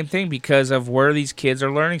on the same thing because of where these kids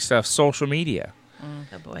are learning stuff, social media.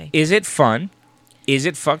 Oh boy. Is it fun? Is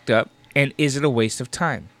it fucked up? And is it a waste of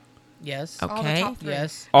time? Yes. All the Okay. top three.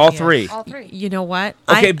 Yes. All Yes. three. All three. You know what?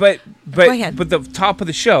 Okay, but Go ahead. the top of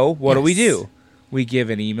the show, what do we Yes. do? We give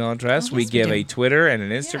an email address, we yes, we give do. a Twitter and an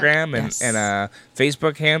Instagram and, Yes. and a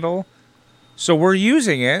Facebook handle. So we're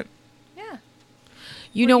using it. Yeah.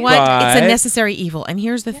 You know what? It's But- a necessary evil. And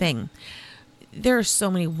here's the thing. There are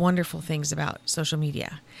so many wonderful things about social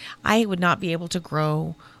media. I would not be able to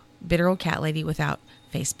grow Bitter Old Cat Lady without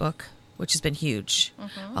Facebook, which has been huge.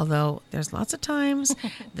 Although there's lots of times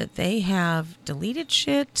that they have deleted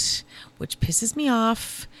shit, which pisses me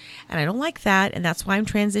off. And I don't like that. And that's why I'm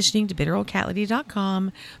transitioning to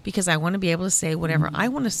bitteroldcatlady.com, because I want to be able to say whatever I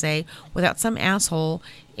want to say without some asshole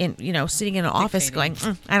sitting in an office going,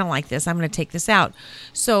 I don't like this. I'm going to take this out.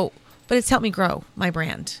 So, but it's helped me grow my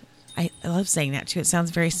brand. I love saying that too. It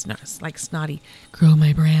sounds very like snotty. Grow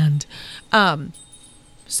my brand.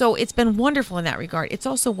 So it's been wonderful in that regard. It's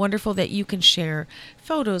also wonderful that you can share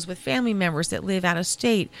photos with family members that live out of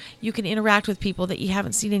state. You can interact with people that you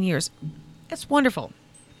haven't seen in years. It's wonderful.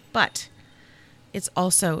 But it's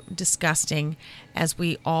also disgusting, as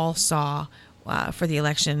we all saw for the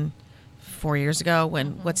election 4 years ago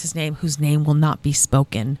when, what's his name, whose name will not be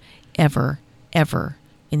spoken ever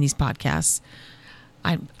in these podcasts.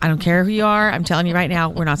 I don't care who you are. I'm telling you right now,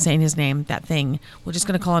 we're not saying his name, that thing. We're just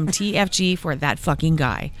going to call him TFG for that fucking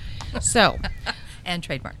guy. So. And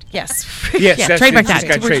trademarked. Yes. Yes, yeah, that's trademark it. that. He's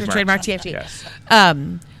got We're trademarked. trademark TFG. Yes.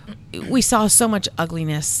 We saw so much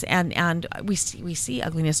ugliness, and we see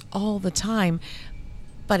ugliness all the time.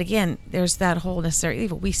 But again, there's that whole necessary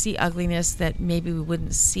evil. We see ugliness that maybe we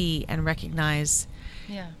wouldn't see and recognize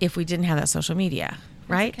if we didn't have that social media,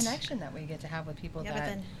 right? It's a connection that we get to have with people Yeah, but that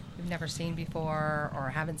then- we've never seen before or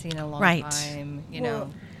haven't seen in a long Right. time.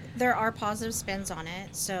 Well, there are positive spins on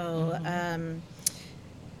it. So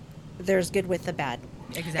there's good with the bad.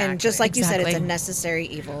 Exactly. And just like you said, it's a Exactly. necessary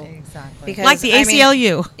evil. Exactly. Because, Like the I mean,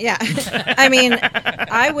 ACLU. yeah. I mean,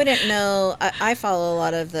 I wouldn't know. I follow a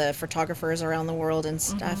lot of the photographers around the world and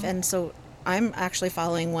stuff. And so I'm actually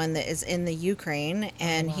following one that is in the Ukraine,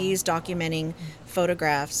 and he's documenting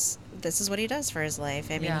photographs. This is what he does for his life.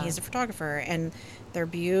 I mean, Yeah. he's a photographer, and they're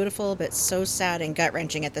beautiful, but so sad and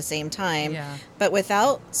gut-wrenching at the same time. Yeah. But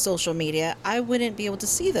without social media, I wouldn't be able to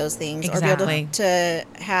see those things or be Exactly. able to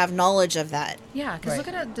have knowledge of that. Yeah, because Right.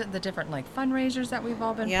 looking at the different fundraisers that we've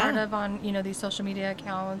all been Yeah. part of on these social media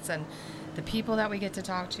accounts, and the people that we get to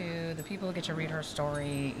talk to, the people who get to read her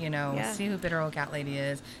story, Yeah. see who Bitter Old Cat Lady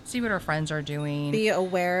is, see what her friends are doing. Be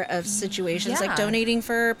aware of situations Yeah. like donating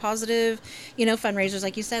for positive, fundraisers,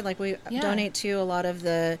 like you said, like we Yeah. donate to a lot of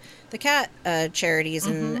the cat charities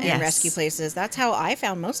and Yes. rescue places. That's how I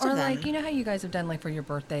found most or of them. how you guys have done for your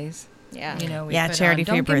birthdays. Yeah. We Yeah, put charity on,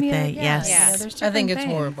 for your "Don't give me a-" birthday, yes. Yeah. there's I think different it's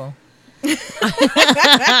things. horrible. Did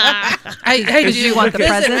you want the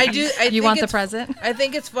Listen, present? I do. I You think want the it's- present? I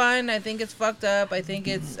think it's fun. I think it's fucked up. I think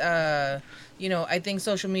it's, I think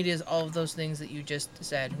social media is all of those things that you just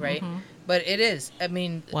said, right? But it is. I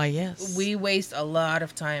mean, Why, yes. we waste a lot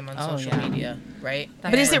of time on Oh, social yeah. media, right?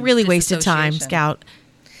 But is it really wasted time, Disassociation. Scout?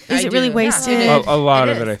 Is I it really do. wasted? Yeah. A lot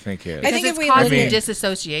It of it, is. I think, is. I Because think it's if we causing look at-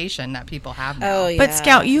 disassociation that people have now. Oh, yeah. But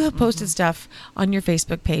Scout, you have posted stuff on your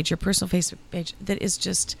Facebook page, your personal Facebook page, that is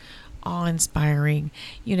just awe-inspiring.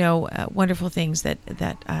 Wonderful things that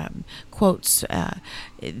quotes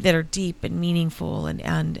that are deep and meaningful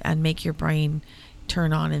and make your brain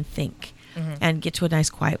turn on and think and get to a nice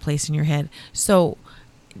quiet place in your head. So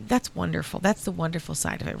that's wonderful. That's the wonderful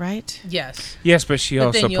side of it, right? Yes. Yes, but she But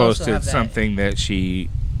also then you also posted have that. something that she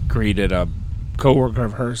greeted a coworker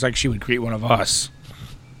of hers like she would greet one of us.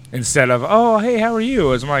 Instead of, oh, hey, how are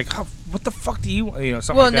you? As I'm like, oh, what the fuck do you,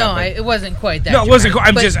 something Well, like no, that. it wasn't quite that. No, it wasn't.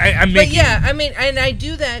 dramatic. I'm But making. yeah, I mean, and I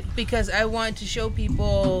do that because I want to show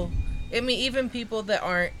people. I mean, even people that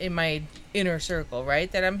aren't in my inner circle,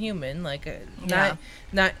 right? That I'm human. Like, not.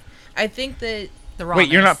 I think that. The Wait,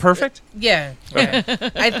 you're not rawness. perfect? Yeah.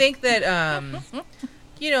 I think that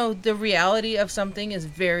the reality of something is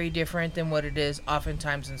very different than what it is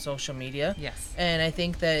oftentimes in social media. Yes. And I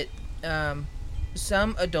think that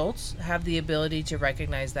some adults have the ability to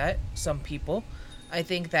recognize that. Some people. I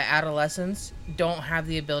think that adolescents don't have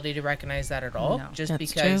the ability to recognize that at all, No. just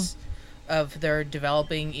That's because of their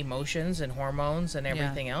developing emotions and hormones and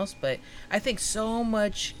everything else. But I think so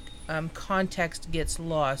much context gets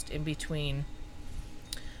lost in between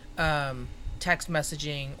text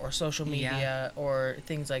messaging or social media or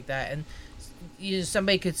things like that, and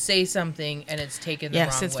somebody could say something and it's taken the wrong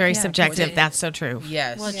Yes, it's way. very Yeah, subjective. it- That's so true.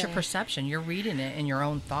 Yes. Well, it's your Yeah. perception. You're reading it in your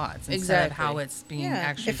own thoughts instead Exactly. of how it's being Yeah.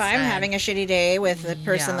 actually If I'm said. having a shitty day with the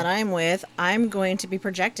person Yeah. that I'm with, I'm going to be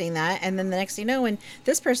projecting that. And then the next thing you know, when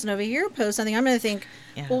this person over here posts something, I'm going to think,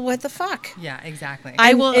 Yeah. well, what the fuck? Yeah, exactly.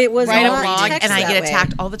 I And will it was write a not blog, text and I that get way.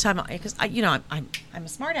 attacked all the time because I'm a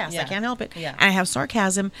smart ass. I Yeah. can't help it. Yeah. And I have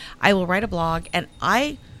sarcasm. I will write a blog, and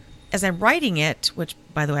as I'm writing it, which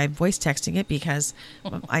by the way, I'm voice texting it because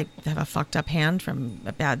I have a fucked up hand from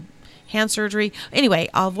a bad hand surgery. Anyway,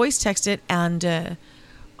 I'll voice text it, and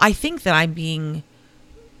I think that I'm being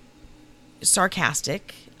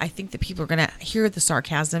sarcastic. I think that people are going to hear the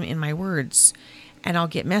sarcasm in my words. and I'll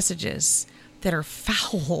get messages that are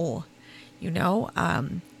foul.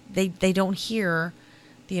 They don't hear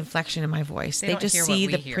the inflection in my voice. They don't just hear see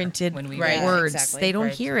what we the hear printed when we read. words. Exactly. They don't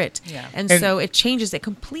Right. hear it. Yeah. And so it changes it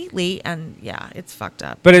completely. And yeah, it's fucked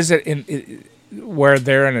up. But is it where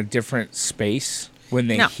they're in a different space when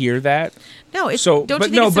they No. hear that? No, it's, So- don't but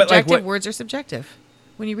you think no, it's but, like, subjective? what- Words are subjective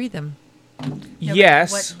when you read them. No, but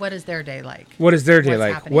Yes. What is their day like? What is their day What's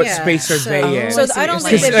like? happening? What Yeah. space are they in? So I see I what don't you're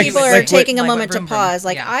think saying. that people are Like what- taking a like what moment to Vroom Vroom- pause.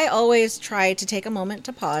 Like yeah. I always try to take a moment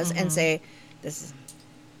to pause and say, "This is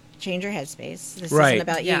change your headspace. This Right. isn't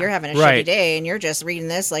about you. Yeah. You're having a Right. shitty day, and you're just reading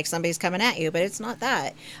this like somebody's coming at you. But it's not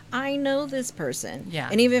that. I know this person. Yeah.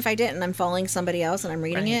 And even if I didn't, I'm following somebody else and I'm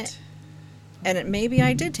reading Right. it. And maybe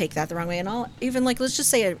I did take that the wrong way. And I'll even like let's just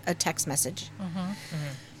say a text message.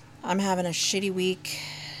 I'm having a shitty week.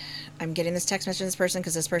 I'm getting this text message from this person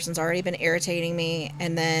because this person's already been irritating me.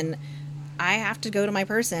 And then I have to go to my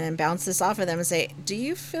person and bounce this off of them and say, do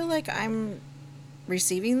you feel like I'm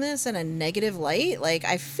receiving this in a negative light? Like,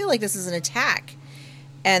 I feel like this is an attack.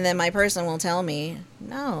 And then my person will tell me,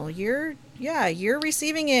 no, you're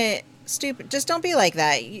receiving it stupid. Just don't be like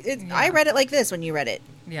that. I read it like this when you read it.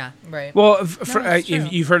 Yeah. Right. Well, it's true.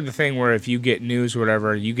 if you've heard the thing where if you get news or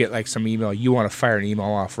whatever, you get like some email, you want to fire an email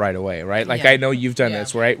off right away, right? Like Yeah. I know you've done Yeah.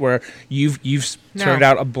 this, right? Where you've No. turned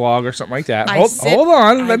out a blog or something like that. I Hold sit-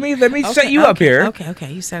 on, I- let me set Okay, you up okay, here.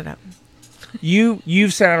 Okay, you set it up.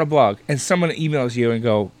 You've sent out a blog, and someone emails you and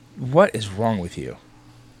go, "What is wrong with you?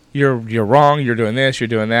 You're wrong. You're doing this. You're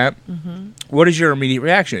doing that." Mm-hmm. What is your immediate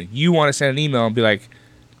reaction? You want to send an email and be like,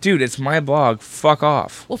 "Dude, it's my blog. Fuck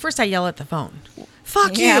off." Well, first I yell at the phone.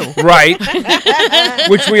 Fuck Yeah. you. Right?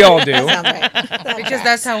 Which we all do. Sounds right. Because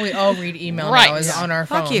that's how we all read email now Right. is on our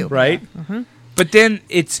Fuck phone. you. Right? But then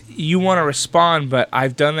it's you want to respond, but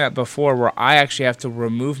I've done that before where I actually have to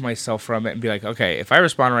remove myself from it and be like, okay, if I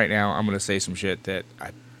respond right now, I'm going to say some shit that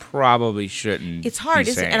I probably shouldn't. It's hard,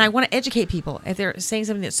 be isn't it? saying. And I want to educate people. If they're saying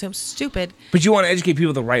something that's so stupid, But you want to educate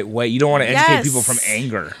people the right way. You don't want to educate Yes. people from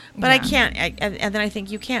anger. but I Yeah. can't. And then I think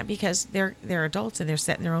you can't because they're adults and they're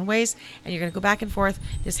set in their own ways, and you're going to go back and forth.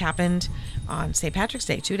 This happened on St. Patrick's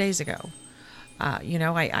Day 2 days ago.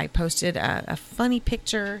 I posted a funny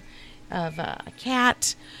picture of a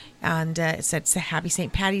cat, and it said Happy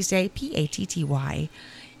St. Patty's Day, Patty,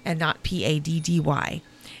 and not Paddy.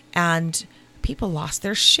 And people lost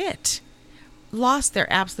their shit. Lost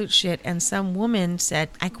their absolute shit. And some woman said,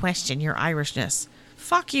 I question your Irishness.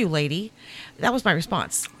 Fuck you, lady. That was my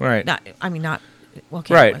response. Right. Well,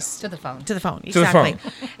 okay, Right. it was To the phone. to the phone. the Exactly.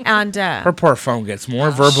 phone. And Her poor phone gets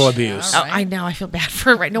more verbal abuse. oh, I know. I feel bad for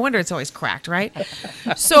her. Right. No wonder it's always cracked. Right.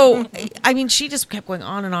 So, I mean, she just kept going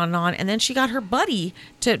on and on and on. And then she got her buddy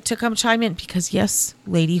to come chime in because, yes,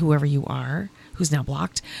 lady, whoever you are, who's now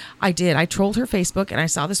blocked, I did. I trolled her Facebook and I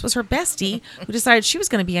saw this was her bestie who decided she was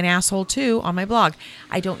going to be an asshole too on my blog.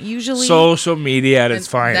 I don't usually. Social media at its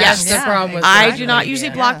finest. That's Yeah. the problem with I social do not media. usually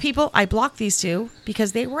block people. I blocked these two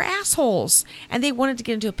because they were assholes and they wanted to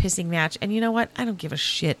get into a pissing match. And you know what? I don't give a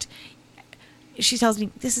shit. She tells me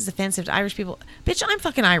this is offensive to Irish people. Bitch, I'm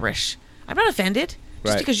fucking Irish. I'm not offended.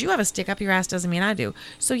 Just Right. because you have a stick up your ass doesn't mean I do.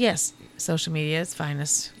 So yes, social media is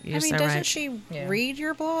finest. You're I mean, so doesn't right. she Yeah. read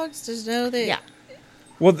your blogs? Does know that? Yeah.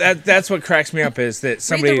 Well, that's what cracks me up is that Read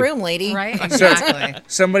somebody, the room, lady. Right? Exactly.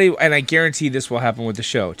 somebody, and I guarantee this will happen with the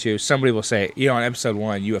show too. Somebody will say, on episode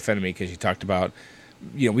 1, you offended me because you talked about,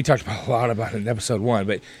 we talked about a lot about it in episode 1,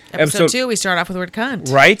 but Episode 2, we start off with the word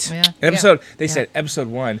cunt. right? Yeah. They said episode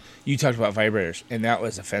 1, you talked about vibrators, and that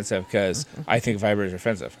was offensive because I think vibrators are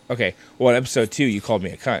offensive. Okay, well, in episode 2, you called me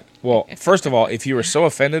a cunt. Well, first of all, if you were so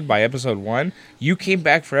offended by episode 1, you came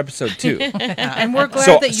back for episode 2. And we're glad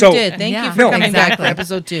So- that you so- did. Thank Yeah. you for No, coming back for exactly.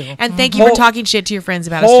 episode 2. And thank you for Whole- talking shit to your friends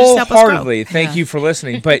about us. Just help us grow. Wholeheartedly, thank you for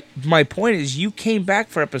listening. But my point is, you came back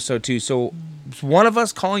for episode 2, so one of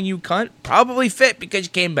us calling you cunt probably fit because you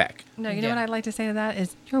came back. No, you know Yeah. what I'd like to say to that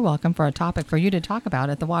is you're welcome for a topic for you to talk about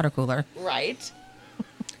at the water cooler. Right.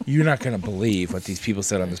 You're not going to believe what these people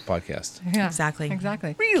said on this podcast. Yeah, Exactly.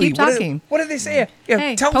 Exactly. Really? Keep talking. What did they say? Yeah,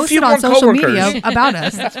 Hey, tell a post few it more on social coworkers. media about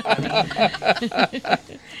us.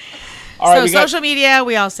 All right, So we got- social media,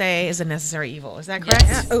 we all say, is a necessary evil. Is that correct?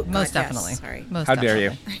 Yes. Oh, Most God, yes. definitely. Sorry. Most How dare you?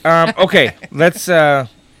 definitely. Okay, let's. I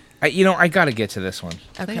got to get to this one.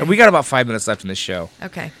 Okay. We got about 5 minutes left in this show.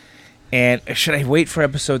 Okay. And should I wait for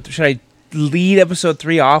episode? Should I lead episode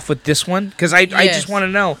 3 off with this one? Because I Yes. just want to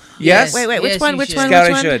know. Yes. Wait, which Yes, one? you Which should. one? Scout, Which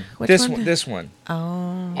I one? should. Which This one? one. This one.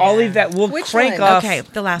 Oh. I'll leave that. We'll Which crank one? off. Okay,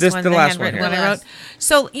 the last this, one. The last one handwritten here. one I wrote.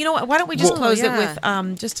 So you know what? Why don't we just Well, close yeah. it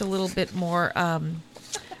with just a little bit more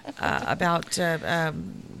about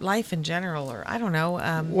life in general, or I don't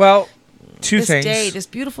know. Well, Two things. This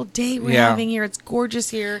beautiful day we're Yeah. having here. It's gorgeous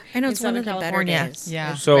here. I know in it's one Southern of the California. better days.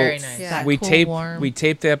 Yeah. So Very nice. Yeah. That we cool, tape warm.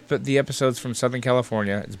 the episodes from Southern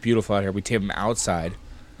California. It's beautiful out here. We tape them outside.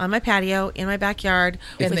 On my patio, in my backyard,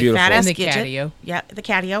 It's with beautiful. fat ass In the Gidget. catio. Yeah, the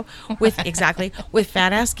catio with with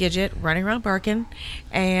fat ass Gidget running around barking,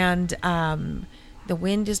 and the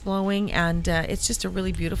wind is blowing, and it's just a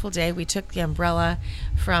really beautiful day. We took the umbrella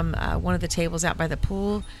from one of the tables out by the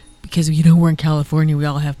pool. Because we're in California, we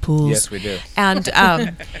all have pools. Yes, we do. And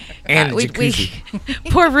And a we jacuzzi.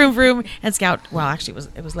 poor Vroom and Scout. Well, actually,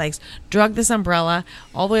 it was Legs. Drug this umbrella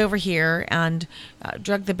all the way over here and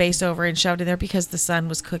drug the base over and shoved it there because the sun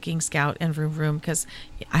was cooking Scout and Vroom. Because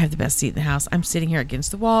I have the best seat in the house. I'm sitting here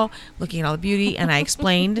against the wall, looking at all the beauty, and I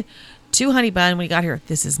explained to Honey Bun when he got here,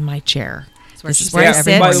 "This is my chair. This is where I sits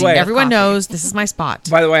sit. every morning. Everyone Coffee. knows this is my spot."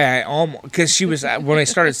 By the way, I almost because she was when I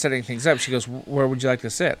started setting things up. She goes, "Where would you like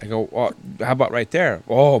to sit?" I go, well, "How about right there?"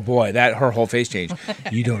 Oh boy, that her whole face changed.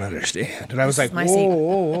 You don't understand, and I was like, my "Whoa, seat.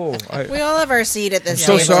 whoa, whoa!" We all have our seat at this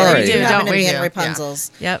I'm so table. sorry. You We do, happen to don't be we? in Yeah.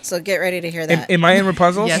 Rapunzel's. Yep. So get ready to hear that. Am I in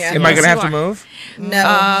Rapunzel? Yes, Am you I are. gonna have You to are. move?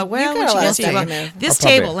 No. Well, you got what a lot you of stuff do? to move. This I'll pop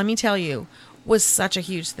table, it. let me tell you, was such a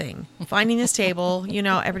huge thing. Finding this table,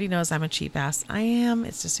 everybody knows I'm a cheap ass. I am.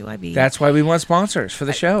 It's just who I be. That's why we want sponsors for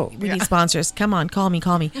the show. We need sponsors. Come on, call me.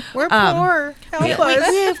 We're poor. Help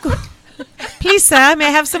us. Please, sir, may I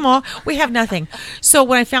have some more? We have nothing. So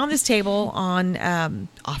when I found this table on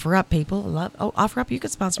OfferUp, people love. Oh, OfferUp, you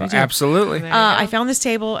could sponsor me too. Absolutely. I found this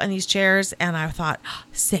table and these chairs, and I thought,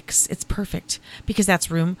 6, it's perfect because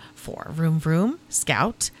that's room for Vroom,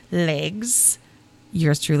 Scout, Legs,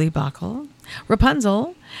 yours truly, Buckle,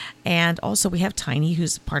 Rapunzel, and also we have Tiny,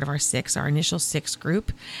 who's part of our initial 6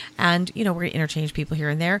 group, and we're going to interchange people here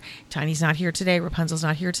and there. Tiny's not here today, Rapunzel's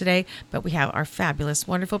not here today, but we have our fabulous,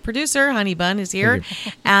 wonderful producer, Honey Bun, is here,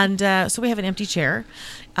 and so we have an empty chair.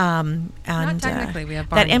 And technically, we have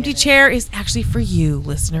that Barney empty in it. chair is actually for you,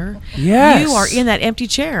 listener. Yes. You are in that empty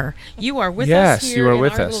chair. You are with us Yes, here you are in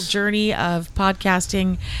with our us. little journey of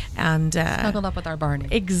podcasting, and Snuggled up with our Barney.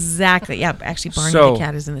 exactly, yeah. Actually, Barney So, the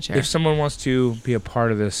cat is in the chair. if someone wants to be a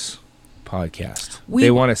part of this podcast, We-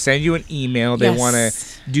 they want to send you an email. They Yes. want to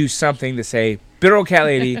do something to say, "Bitter old cat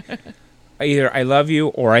lady, either I love you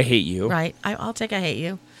or I hate you." Right, I'll take. I hate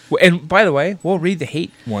you. And by the way, we'll read the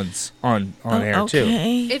hate ones on air too.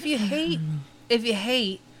 Okay. If you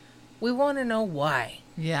hate, we want to know why.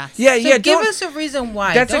 Yeah. Yeah, So yeah. give don't- us a reason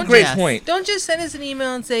why. That's a Don't great just- point. Don't just send us an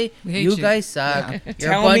email and say We hate you you." guys suck. Yeah. You're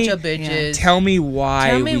Tell a bunch me- of bitches. Tell me why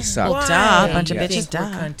Tell me we suck. why Duh, bunch of you bitches, think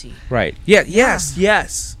we're duh. cunty. Right. Yeah.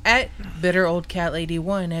 Yes. At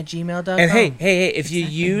bitteroldcatlady1@gmail.com. And hey, if you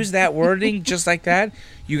use that wording just like that,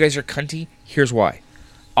 you guys are cunty. Here's why.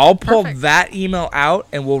 I'll pull Perfect. that email out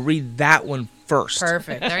and we'll read that one first.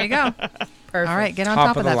 Perfect. There you go. Perfect. All right, get on Top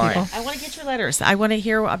top of of the that, line. people. I want to get your letters. I want to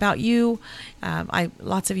hear about you.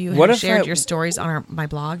 Lots of you What have if shared I- your stories on my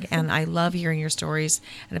blog, and I love hearing your stories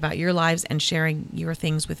and about your lives and sharing your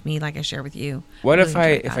things with me, like I share with you. What Really if I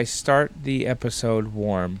enjoy if that. I start the episode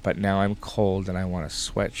warm, but now I'm cold and I want a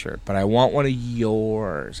sweatshirt, but I want one of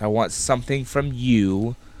yours. I want something from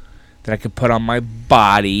you that I could put on my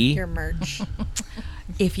body. Your merch.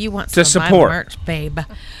 If you want To some of my support. merch, babe,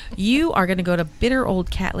 you are going to go to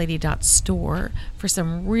bitteroldcatlady.store for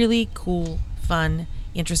some really cool, fun,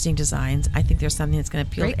 interesting designs. I think there's something that's going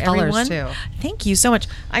to appeal Great to colors, everyone. too. Thank you so much.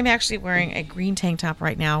 I'm actually wearing a green tank top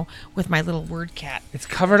right now with my little word cat. It's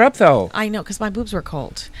covered up though. I know, because my boobs were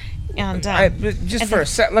cold. And Just and for then- a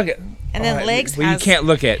sec, look at. and then Legs Well, you has- can't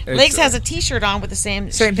look at. Legs has a T-shirt on with the same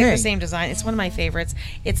Same the thing. same design. It's one of my favorites.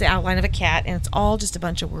 It's the outline of a cat, and it's all just a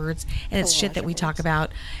bunch of words, and it's shit that we talk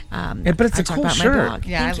about. Yeah, but it's I a talk cool about shirt. My blog.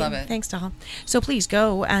 Yeah, Thank I you. love it. Thanks, doll. So please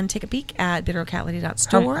go and take a peek at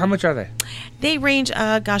bitteroldcatlady.store. How much are they? They range,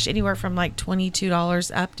 anywhere from like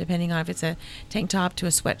 $22 up, depending on if it's a tank top to a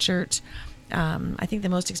sweatshirt. I think the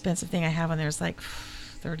most expensive thing I have on there is like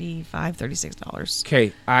 $35, $36.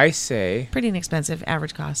 Okay, I say Pretty inexpensive,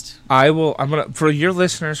 average cost. I'm gonna for your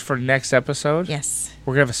listeners for next episode. Yes.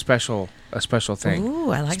 We're gonna have a special thing.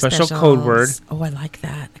 Ooh, I like special specials. code word. Oh, I like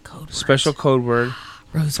that. A code word. Special code word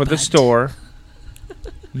Rosebud. for the store.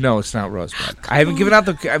 No, it's not Rosebud. I haven't given out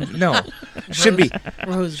the no. Should be.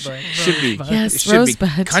 Rosebud. Should be. Yes, it should Rosebud.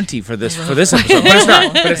 be cunty for this episode, but it's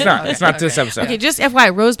not. But it's not. It's not this episode. Okay, just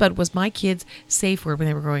FYI, Rosebud was my kids' safe word when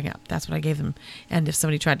they were growing up. That's what I gave them. And if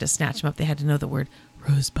somebody tried to snatch them up, they had to know the word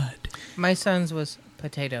Rosebud. My son's was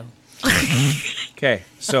potato. Okay,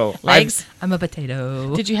 so Legs, I'm a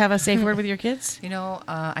potato. did you have a safe word with your kids? You know,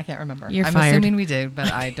 I can't remember. You're I'm fired. assuming we did,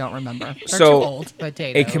 but I don't remember. They're So- too old.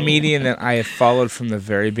 Potato. a comedian that I have followed from the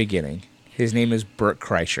very beginning. His name is Bert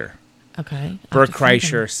Kreischer. Okay. Bert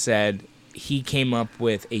Kreischer said he came up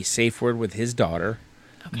with a safe word with his daughter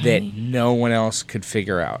that no one else could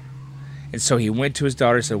figure out. And so he went to his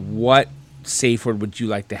daughter and said, "What safe word would you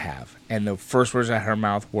like to have?" And the first words out of her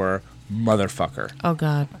mouth were "motherfucker." Oh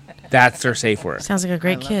God, That's their safe word. sounds like a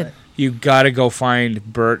great kid. You got to go find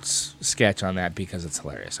Bert's sketch on that because it's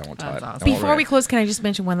hilarious. I won't tell That's it. awesome. I won't Before ruin we it. close, can I just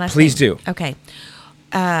mention one last Please thing? do. Okay.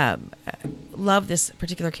 Love this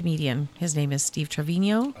particular comedian. His name is Steve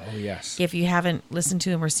Trevino. Oh, yes. If you haven't listened to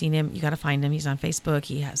him or seen him, you got to find him. He's on Facebook.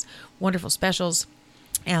 He has wonderful specials.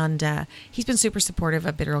 And he's been super supportive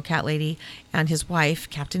of Bitter Old Cat Lady and his wife,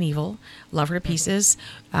 Captain Evil. Love her to pieces.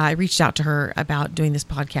 I reached out to her about doing this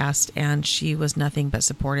podcast, and she was nothing but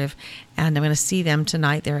supportive. And I'm going to see them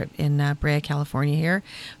tonight. They're in Brea, California here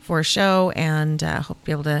for a show, and hope to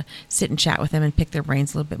be able to sit and chat with them and pick their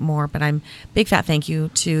brains a little bit more. But I'm big fat thank you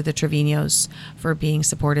to the Trevinos for being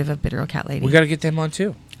supportive of Bitter Old Cat Lady. We got to get them on,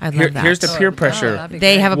 too. I love that. Here's the peer Oh, pressure. that'd be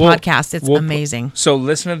They great. have a We'll- podcast. It's we'll- amazing. So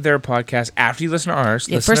listen to their podcast after you listen to ours.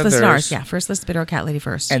 Yeah, listen first to listen to theirs, ours. Yeah, first listen to Bitter Old Cat Lady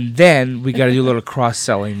first. And then we got to do a little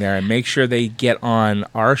cross-selling there and make sure they get on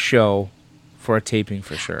our show for a taping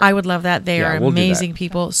for sure. I would love that. They Yeah, are we'll do that. amazing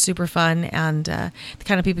people, super fun, and the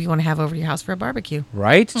kind of people you want to have over to your house for a barbecue.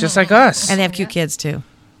 Right? Just like us. And they have cute kids too.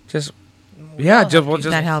 Just yeah, just we'll just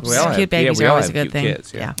That helps. we all have- Cute babies we are all always have a good cute thing.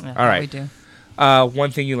 kids, Yeah. Yeah, All right. we do. One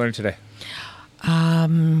thing you learned today.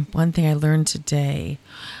 One thing I learned today.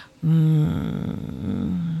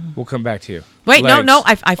 We'll come back to you. Wait, Legs. no,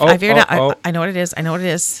 I figured out. Oh. I know what it is. I know what it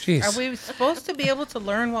is. Jeez. Are we supposed to be able to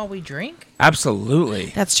learn while we drink? Absolutely.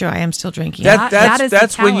 That's true. I am still drinking. That- is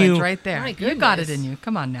that's the when talent you- right there. My You got it goodness. in you.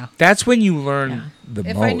 Come on now. That's when you learn the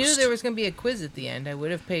If most. I knew there was going to be a quiz at the end, I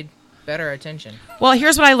would have paid better attention. Well,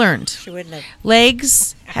 here's what I learned. She wouldn't have.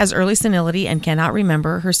 Legs has early senility and cannot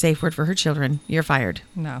remember her safe word for her children. You're fired.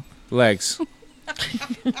 No. Legs.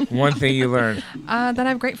 One thing you learned. That I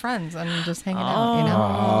have great friends and just hanging out, you know.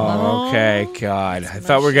 Love Oh, okay, God. I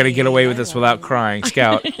thought we were going to get away with this without crying.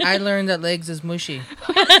 Scout. I learned that legs is mushy.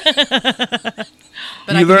 it.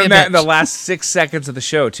 But I You can be a learned that in the bitch. last 6 seconds of the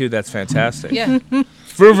show, too. That's fantastic. Yeah.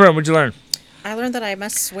 Vroom, vroom. What'd you learn? I learned that I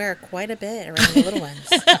must swear quite a bit around the little ones.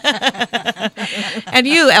 And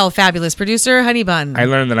you, El Fabulous Producer, Honey Bun. I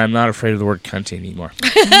learned that I'm not afraid of the word cunt anymore.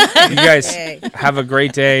 You guys Yay. have a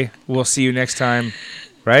great day. We'll see you next time.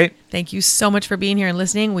 Right? Thank you so much for being here and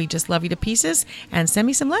listening. We just love you to pieces. And send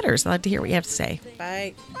me some letters. I'd like to hear what you have to say.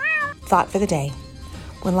 Bye. Thought for the day.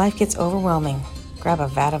 When life gets overwhelming, grab a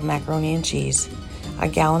vat of macaroni and cheese, a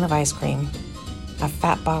gallon of ice cream, a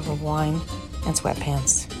fat bottle of wine, and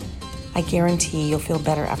sweatpants. I guarantee you'll feel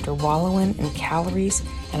better after wallowing in calories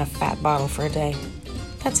and a fat bottle for a day.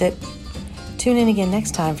 That's it. Tune in again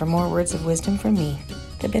next time for more words of wisdom from me,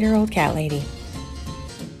 the bitter old cat lady.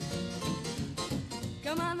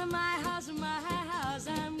 Come on to my house,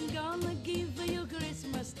 I'm gonna give you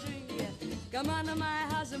Christmas tree. Come on to my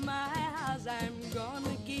house, I'm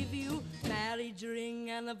gonna give you marriage ring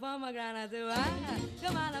and a pomegranate wine.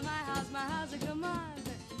 Come on to my house, come on.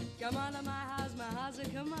 Come on to my house,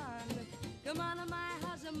 come on. Come on to my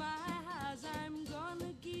house, I'm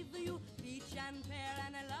gonna give you peach and pear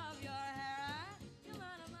and I love your hair.